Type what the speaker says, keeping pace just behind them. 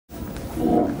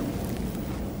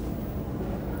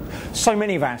So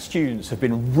many of our students have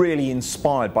been really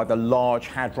inspired by the Large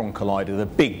Hadron Collider, the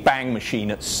Big Bang machine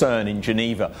at CERN in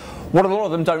Geneva. What a lot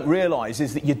of them don't realise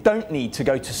is that you don't need to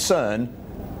go to CERN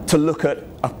to look at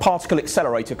a particle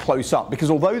accelerator close up, because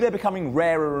although they're becoming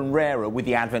rarer and rarer with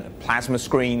the advent of plasma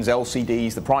screens,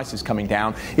 LCDs, the price is coming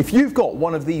down, if you've got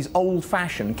one of these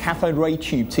old-fashioned cathode ray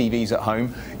tube TVs at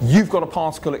home, you've got a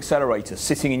particle accelerator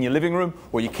sitting in your living room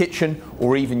or your kitchen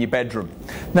or even your bedroom.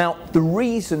 Now, the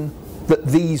reason that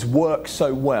these work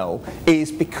so well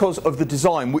is because of the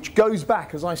design, which goes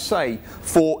back, as I say,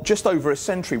 for just over a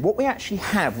century. What we actually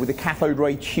have with a cathode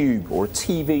ray tube or a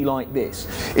TV like this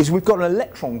is we've got an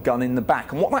electron gun in the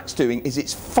back, and what that's doing is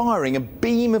it's firing a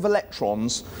beam of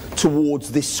electrons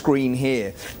towards this screen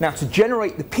here. Now, to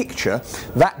generate the picture,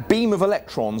 that beam of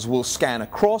electrons will scan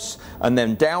across and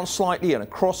then down slightly and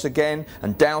across again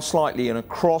and down slightly and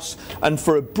across, and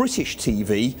for a British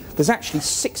TV there's actually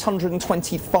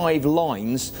 625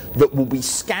 lines that will be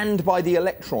scanned by the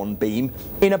electron beam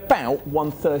in about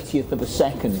 1/30th of a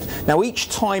second. Now, each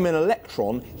time an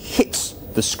electron hits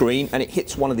the screen and it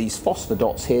hits one of these phosphor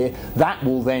dots here, that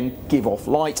will then give off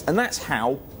light, and that's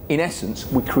how, in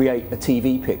essence, we create a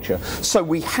TV picture. So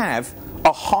we have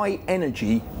a high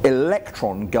energy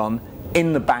electron gun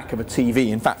in the back of a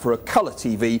TV. In fact, for a colour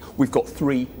TV, we've got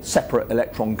 3 separate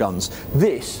electron guns.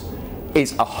 This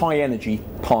is a high energy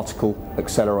particle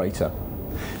accelerator.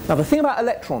 Now, the thing about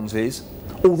electrons is,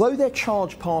 although they're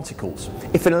charged particles,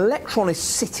 if an electron is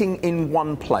sitting in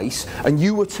one place and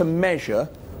you were to measure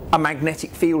a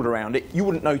magnetic field around it, you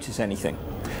wouldn't notice anything.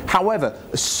 However,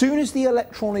 as soon as the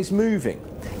electron is moving,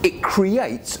 it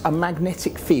creates a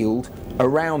magnetic field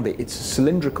around it. It's a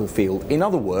cylindrical field. In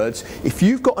other words, if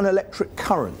you've got an electric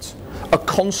current, a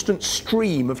constant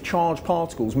stream of charged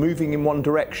particles moving in one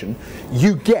direction,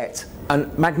 you get a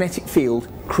magnetic field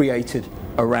created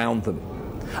around them.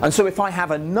 And so if I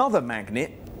have another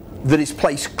magnet that is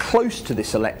placed close to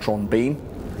this electron beam,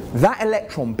 that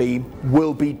electron beam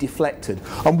will be deflected.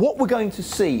 And what we're going to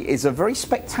see is a very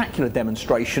spectacular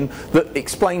demonstration that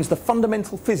explains the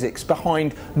fundamental physics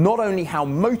behind not only how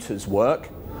motors work,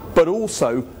 but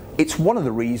also it's one of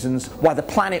the reasons why the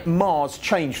planet Mars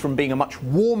changed from being a much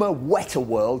warmer, wetter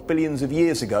world billions of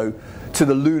years ago to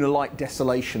the lunar-like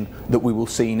desolation that we will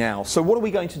see now. So what are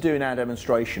we going to do in our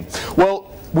demonstration?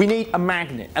 Well, we need a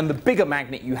magnet, and the bigger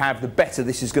magnet you have, the better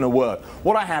this is going to work.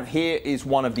 What I have here is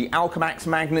one of the Alchemax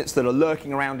magnets that are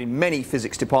lurking around in many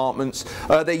physics departments.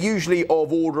 They're usually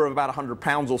of order of about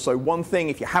 £100 or so. One thing,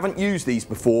 if you haven't used these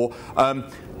before,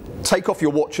 take off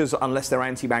your watches unless they're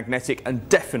anti-magnetic, and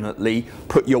definitely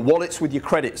put your wallets with your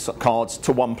credit cards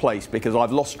to one place, because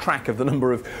I've lost track of the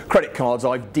number of credit cards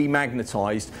I've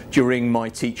demagnetized during my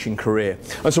teaching career.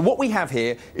 And so what we have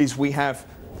here is we have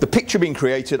the picture being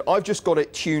created. I've just got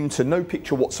it tuned to no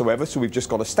picture whatsoever, so we've just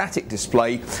got a static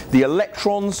display. The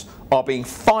electrons are being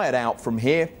fired out from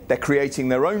here. They're creating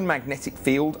their own magnetic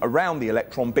field around the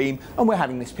electron beam, and we're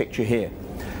having this picture here.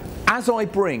 As I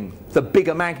bring the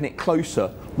bigger magnet closer,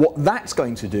 what that's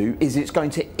going to do is it's going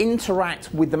to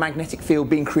interact with the magnetic field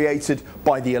being created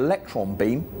by the electron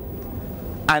beam,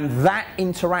 and that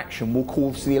interaction will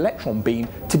cause the electron beam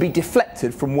to be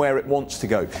deflected from where it wants to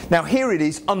go. Now, here it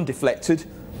is undeflected,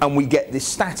 and we get this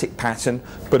static pattern,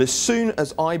 but as soon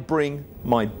as I bring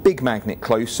my big magnet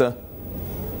closer,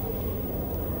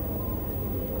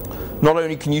 not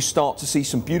only can you start to see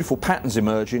some beautiful patterns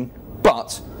emerging,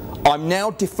 but I'm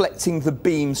now deflecting the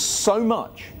beam so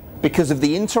much because of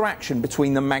the interaction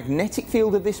between the magnetic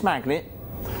field of this magnet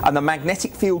and the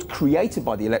magnetic field created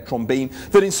by the electron beam,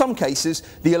 that in some cases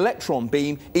the electron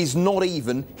beam is not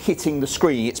even hitting the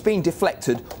screen. It's being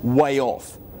deflected way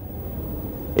off.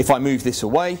 If I move this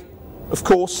away, of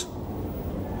course,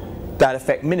 that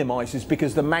effect minimizes,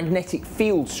 because the magnetic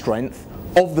field strength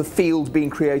of the field being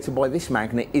created by this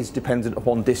magnet is dependent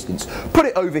upon distance. Put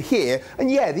it over here, and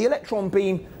yeah, the electron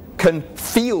beam can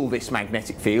feel this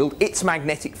magnetic field. Its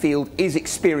magnetic field is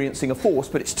experiencing a force,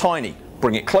 but it's tiny.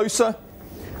 Bring it closer,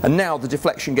 and now the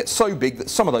deflection gets so big that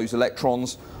some of those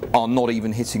electrons are not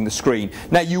even hitting the screen.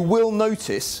 Now, you will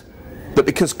notice that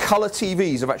because colour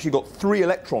TVs have actually got 3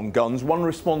 electron guns, one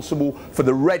responsible for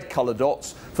the red colour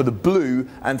dots, for the blue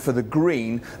and for the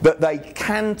green, that they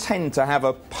can tend to have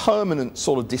a permanent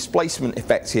sort of displacement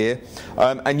effect here,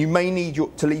 and you may need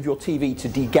to leave your TV to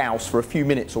degauss for a few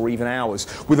minutes or even hours.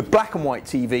 With a black and white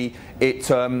TV, it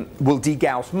will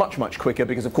degauss much, much quicker,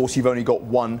 because of course you've only got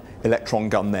 1 electron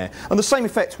gun there. And the same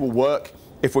effect will work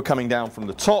if we're coming down from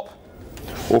the top,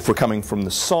 or if we're coming from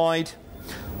the side,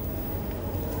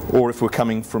 or if we're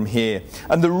coming from here.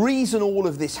 And the reason all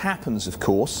of this happens, of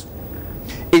course,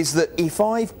 is that if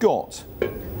I've got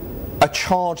a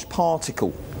charged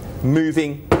particle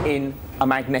moving in a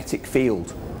magnetic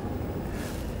field.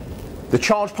 The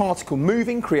charged particle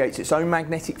moving creates its own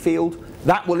magnetic field.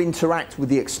 That will interact with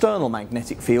the external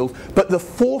magnetic field, but the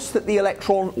force that the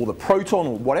electron or the proton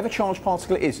or whatever charged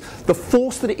particle it is, the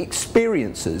force that it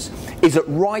experiences is at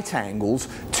right angles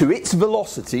to its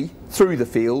velocity through the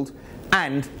field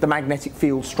and the magnetic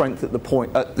field strength at the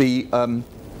point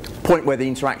where the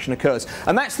interaction occurs.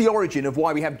 And that's the origin of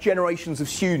why we have generations of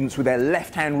students with their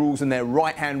left-hand rules and their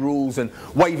right-hand rules and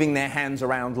waving their hands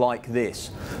around like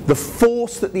this. The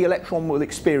force that the electron will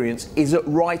experience is at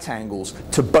right angles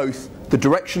to both the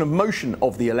direction of motion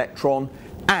of the electron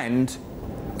and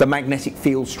the magnetic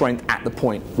field strength at the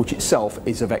point, which itself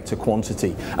is a vector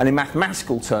quantity. And in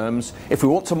mathematical terms, if we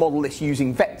want to model this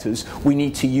using vectors, we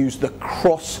need to use the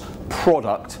cross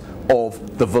product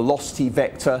of the velocity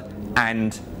vector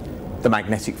and the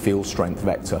magnetic field strength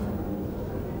vector.